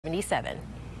77.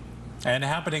 And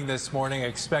happening this morning,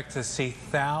 expect to see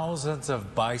thousands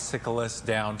of bicyclists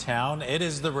downtown. It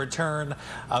is the return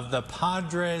of the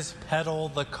Padres Pedal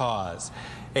the Cause.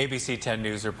 ABC 10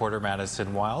 News reporter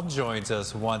Madison Wild joins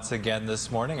us once again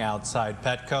this morning outside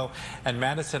Petco. And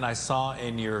Madison, I saw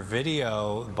in your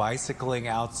video bicycling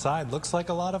outside. Looks like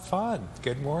a lot of fun.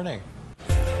 Good morning.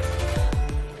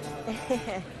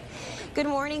 Good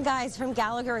morning, guys, from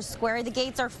Gallagher Square. The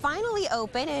gates are finally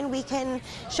open, and we can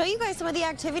show you guys some of the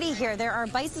activity here. There are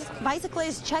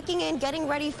bicyclists checking in, getting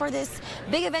ready for this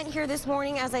big event here this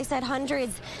morning. As I said,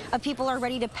 hundreds of people are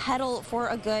ready to pedal for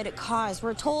a good cause.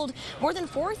 We're told more than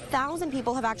 4,000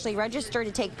 people have actually registered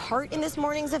to take part in this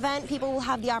morning's event. People will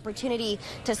have the opportunity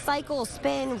to cycle,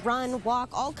 spin, run, walk,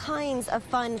 all kinds of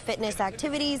fun fitness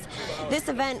activities. This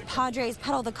event, Padres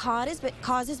Pedal the Cause,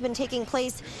 has been taking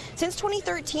place since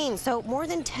 2013, so more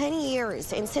than 10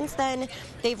 years, and since then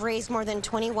they've raised more than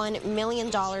 $21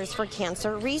 million for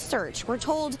cancer research. We're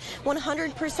told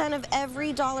 100% of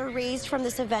every dollar raised from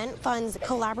this event funds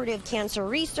collaborative cancer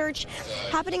research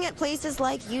happening at places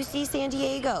like UC San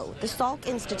Diego, the Salk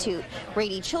Institute,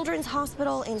 Rady Children's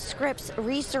Hospital, and Scripps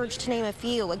Research, to name a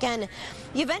few. Again,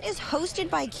 the event is hosted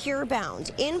by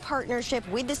CureBound in partnership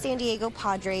with the San Diego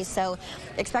Padres, so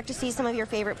expect to see some of your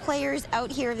favorite players out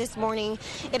here this morning.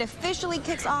 It officially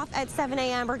kicks off at 7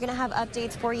 a.m. We're going to have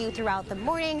updates for you throughout the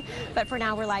morning, but for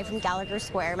now, we're live from Gallagher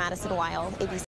Square. Madison Wild, ABC.